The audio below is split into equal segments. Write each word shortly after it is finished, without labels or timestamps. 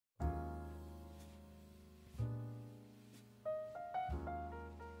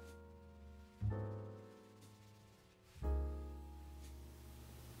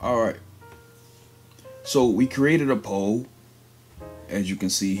All right. So we created a poll, as you can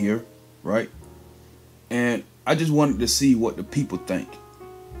see here, right? And I just wanted to see what the people think.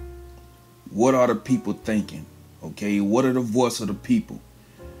 What are the people thinking? Okay, what are the voice of the people?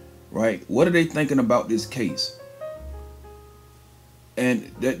 Right? What are they thinking about this case?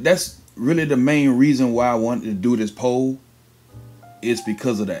 And that's really the main reason why I wanted to do this poll, is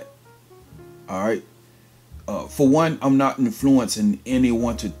because of that. All right. For one, I'm not influencing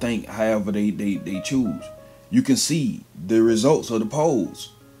anyone to think however they choose. You can see the results of the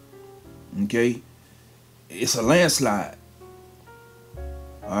polls. Okay. It's a landslide.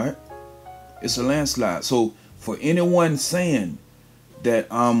 All right. It's a landslide. So for anyone saying that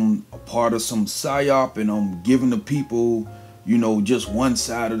I'm a part of some PSYOP and I'm giving the people, you know, just one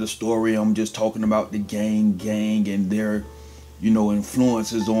side of the story, I'm just talking about the gang and their, you know,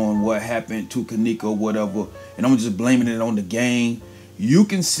 influences on what happened to Kenneka or whatever, and I'm just blaming it on the gang. You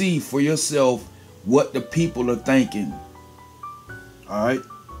can see for yourself what the people are thinking. All right.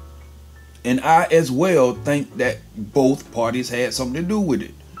 And I as well think that both parties had something to do with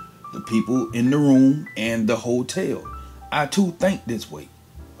it. The people in the room and the hotel. I too think this way.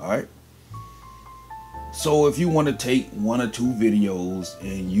 All right. So if you want to take one or two videos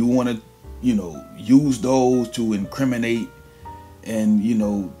and you want to, you know, use those to incriminate and, you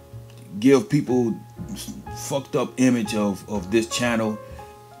know, give people fucked up image of this channel,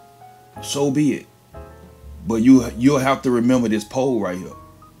 so be it. But you'll have to remember this poll right here.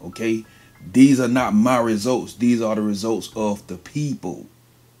 Okay. These are not my results. These are the results of the people.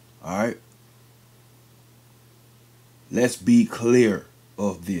 All right. Let's be clear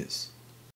of this.